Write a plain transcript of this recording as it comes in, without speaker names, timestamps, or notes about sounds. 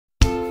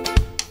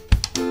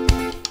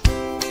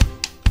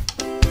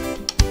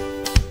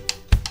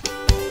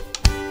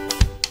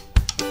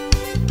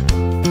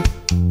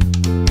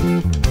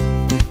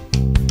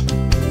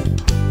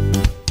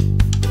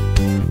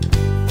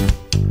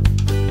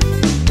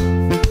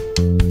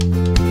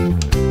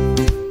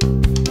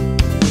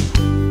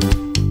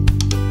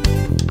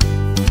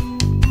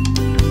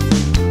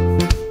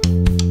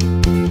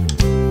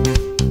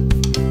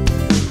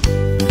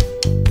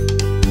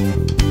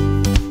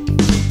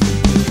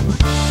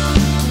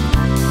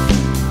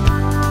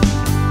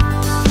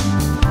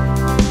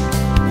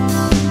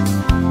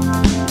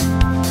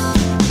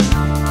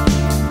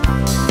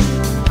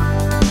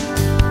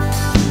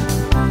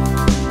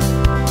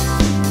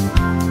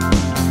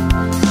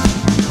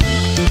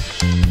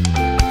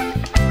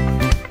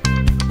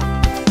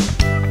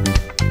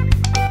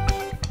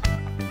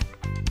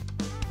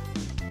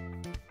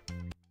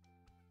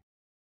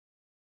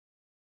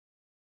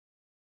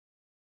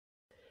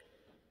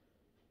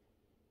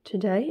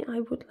Today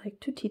I would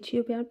like to teach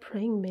you about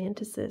praying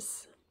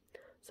mantises.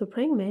 So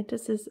praying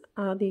mantises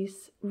are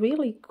these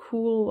really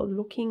cool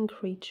looking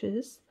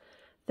creatures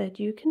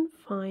that you can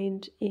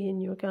find in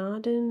your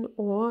garden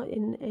or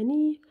in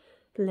any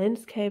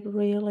landscape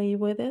really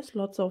where there's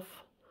lots of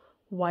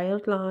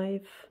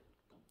wildlife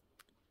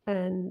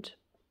and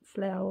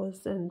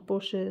flowers and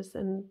bushes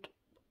and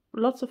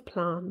lots of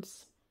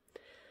plants.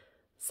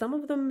 Some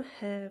of them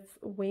have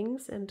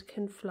wings and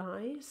can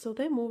fly, so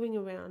they're moving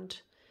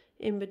around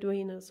in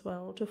between as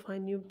well to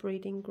find new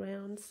breeding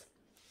grounds.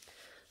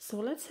 So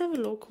let's have a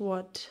look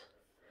what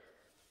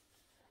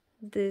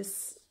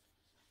this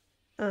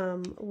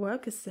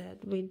worker said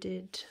we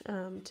did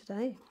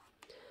today.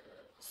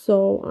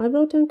 So I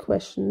wrote down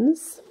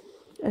questions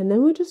and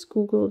then we just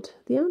googled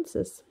the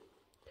answers.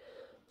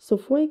 So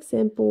for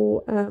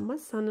example, my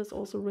son is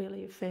also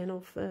really a fan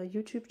of a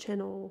YouTube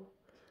channel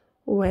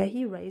where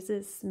he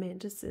raises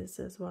mantises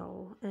as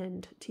well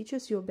and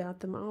teaches you about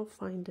them. I'll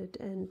find it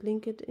and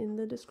link it in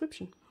the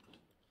description.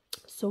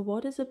 So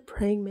what is a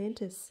praying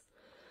mantis?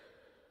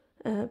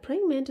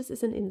 Praying mantis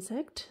is an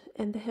insect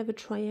and they have a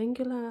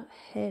triangular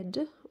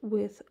head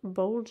with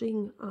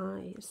bulging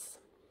eyes.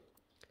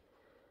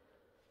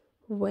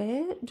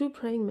 Where do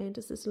praying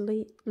mantises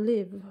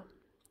live?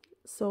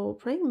 So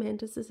praying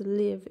mantises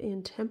live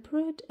in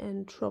temperate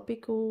and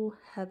tropical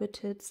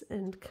habitats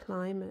and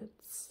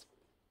climates.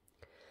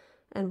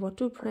 And what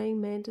do praying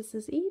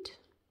mantises eat?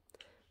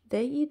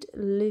 They eat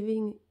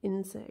living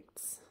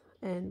insects.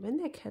 And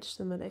when they catch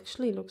them, it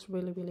actually looks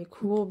really, really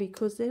cool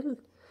because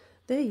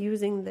they're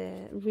using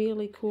their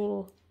really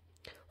cool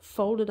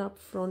folded up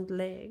front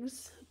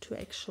legs to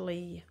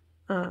actually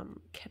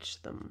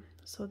catch them.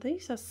 So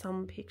these are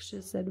some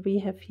pictures that we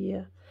have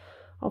here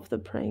of the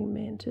praying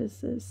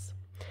mantises.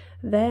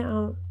 There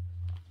are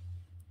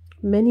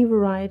many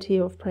variety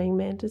of praying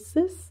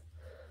mantises.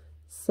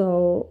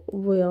 So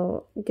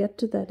we'll get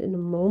to that in a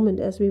moment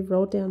as we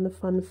wrote down the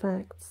fun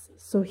facts.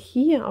 So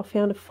here I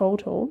found a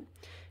photo.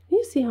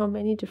 You see how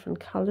many different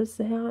colors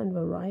there are and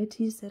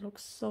varieties. They look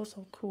so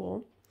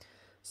cool.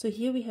 So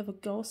here we have a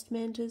ghost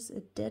mantis,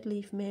 a dead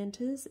leaf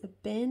mantis, a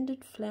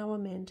banded flower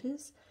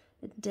mantis,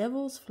 a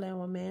devil's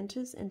flower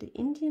mantis, and an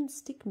Indian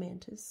stick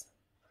mantis.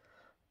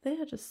 They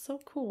are just so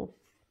cool.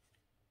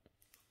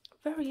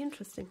 Very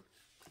interesting.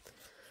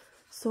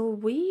 So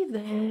we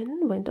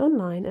then went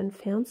online and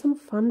found some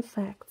fun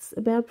facts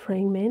about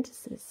praying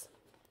mantises.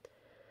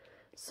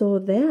 So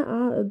there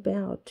are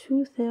about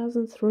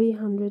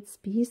 2,300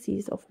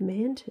 species of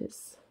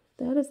mantis.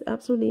 That is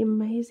absolutely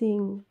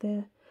amazing.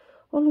 They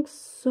all look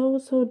so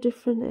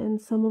different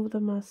and some of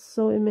them are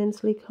so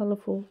immensely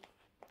colorful.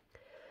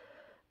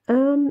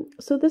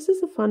 So this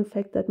is a fun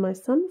fact that my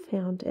son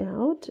found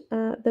out.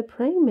 The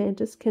praying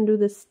mantis can do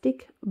the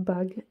stick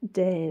bug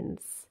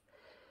dance.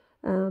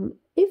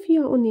 If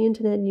you're on the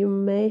internet, you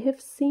may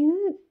have seen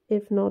it.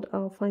 If not,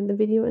 I'll find the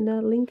video and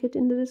I'll link it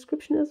in the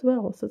description as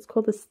well. So it's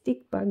called the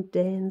stick bug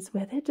dance,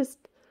 where they just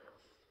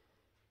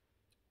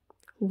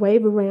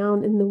wave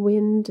around in the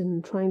wind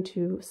and trying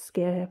to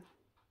scare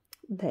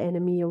the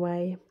enemy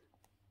away.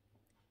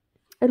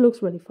 It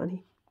looks really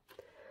funny.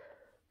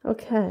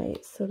 Okay,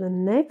 so the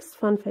next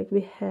fun fact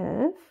we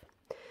have,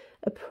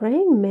 a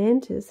praying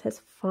mantis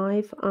has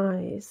 5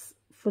 eyes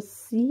for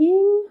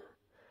seeing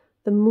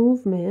the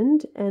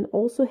movement and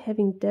also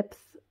having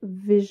depth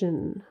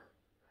vision,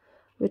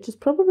 which is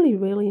probably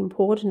really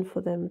important for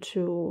them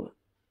to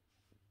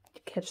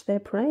catch their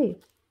prey.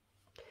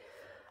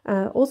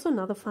 Also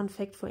another fun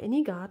fact for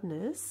any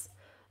gardeners,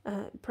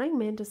 praying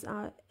mantis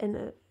are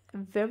a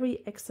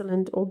very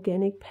excellent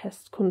organic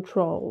pest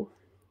control.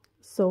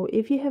 So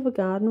if you have a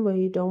garden where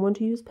you don't want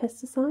to use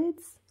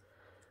pesticides,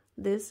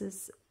 this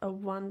is a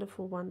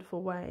wonderful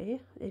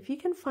way. If you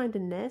can find a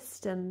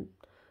nest and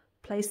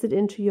place it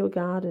into your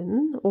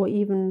garden, or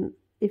even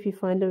if you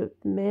find a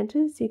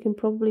mantis, you can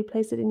probably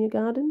place it in your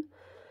garden.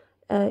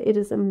 It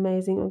is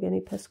amazing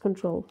organic pest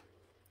control.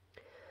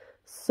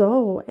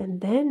 So,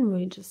 and then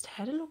we just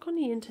had a look on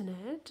the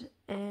internet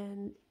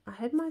and I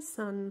had my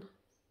son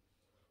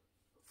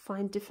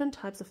find different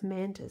types of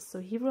mantis. So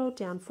he wrote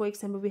down, for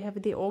example, we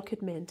have the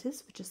orchid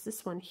mantis, which is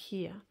this one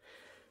here.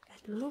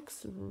 It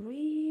looks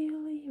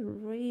really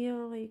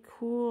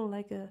cool,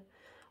 like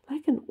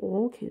an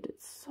orchid.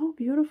 It's so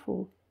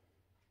beautiful.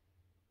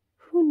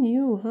 Who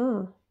knew,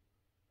 huh?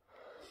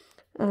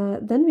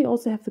 Then we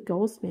also have the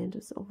ghost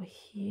mantis over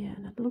here,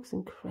 and it looks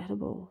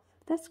incredible.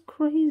 That's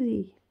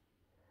crazy.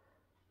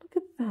 Look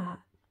at that.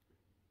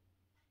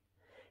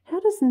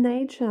 How does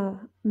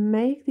nature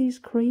make these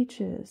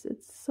creatures?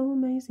 It's so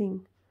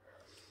amazing.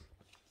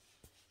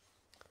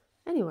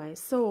 Anyway,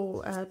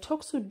 so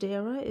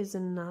Toxodera is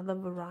another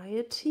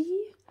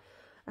variety.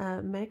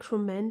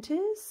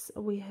 Macromantis,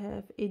 we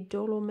have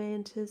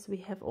Edolomantis, we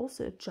have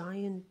also a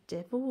giant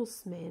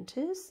devil's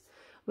mantis,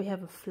 we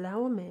have a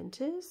flower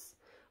mantis,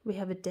 we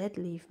have a dead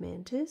leaf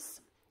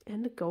mantis,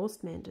 and a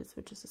ghost mantis,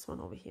 which is this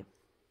one over here.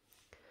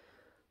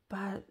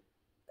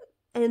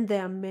 And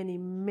there are many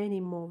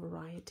more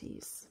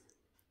varieties.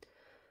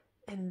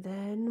 And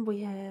then we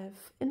have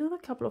another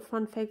couple of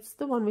fun facts,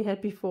 the one we had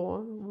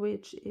before,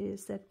 which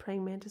is that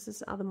praying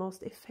mantises are the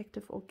most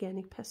effective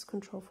organic pest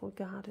control for a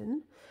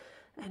garden.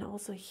 And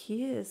also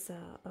here is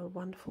a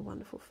wonderful,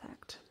 wonderful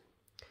fact.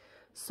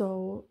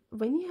 So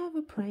when you have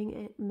a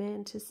praying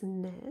mantis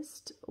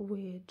nest,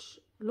 which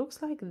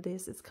looks like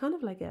this, it's kind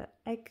of like an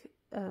egg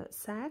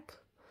sac,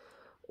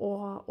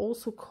 or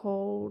also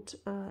called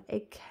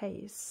egg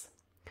case.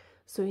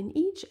 So in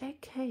each egg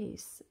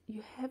case,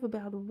 you have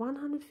about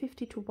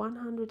 150 to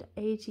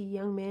 180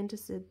 young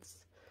mantises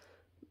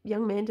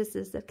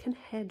that can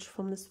hatch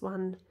from this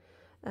one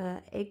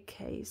egg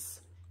case.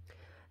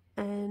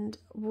 And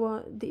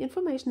what the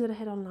information that I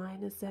had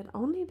online is that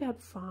only about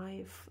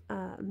 5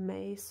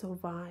 may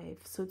survive.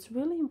 So it's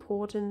really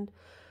important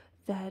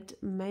that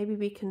maybe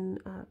we can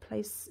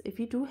place, if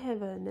you do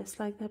have a nest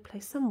like that,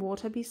 place some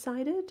water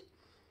beside it,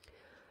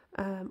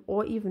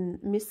 or even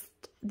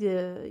mist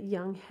the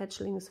young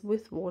hatchlings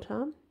with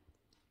water,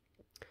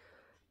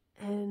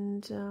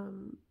 and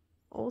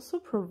also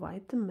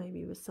provide them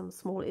maybe with some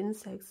small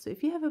insects. So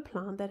if you have a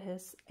plant that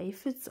has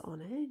aphids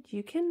on it,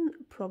 you can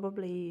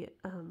probably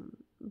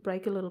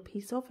break a little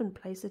piece off and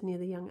place it near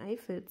the young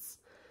aphids,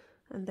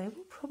 and they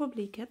will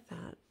probably get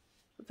that.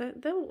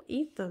 They'll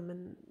eat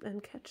them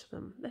and catch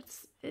them.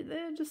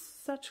 They're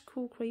just such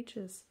cool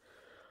creatures.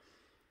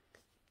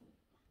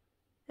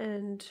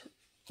 And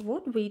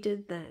what we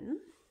did then,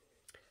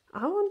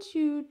 I want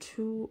you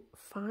to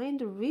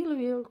find a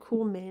real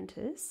cool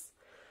mantis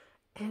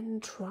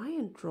and try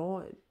and draw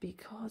it,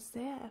 because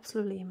they're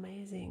absolutely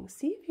amazing.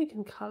 See if you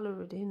can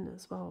color it in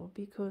as well,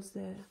 because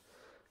they're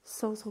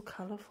so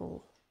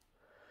colorful.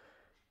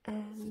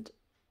 And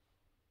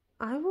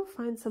I will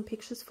find some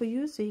pictures for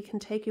you, so you can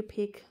take your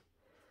pick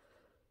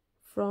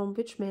from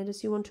which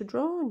mantis you want to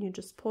draw, and you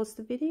just pause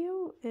the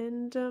video.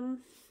 And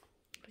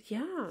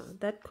yeah,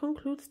 that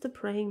concludes the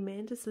praying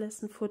mantis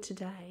lesson for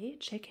today.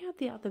 Check out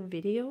the other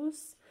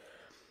videos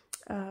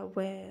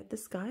where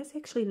this guy is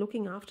actually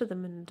looking after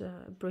them and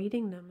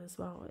breeding them as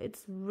well.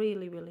 It's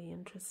really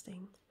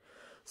interesting.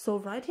 So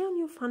write down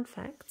your fun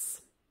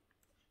facts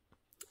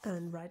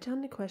and write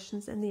down the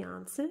questions and the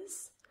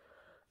answers.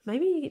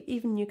 Maybe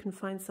even you can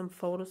find some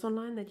photos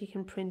online that you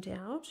can print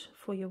out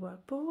for your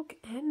workbook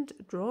and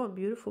draw a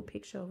beautiful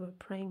picture of a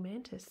praying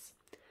mantis.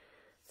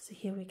 So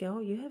here we go.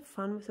 You have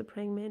fun with the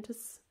praying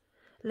mantis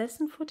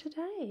lesson for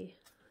today,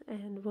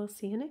 and we'll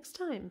see you next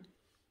time.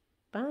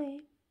 Bye.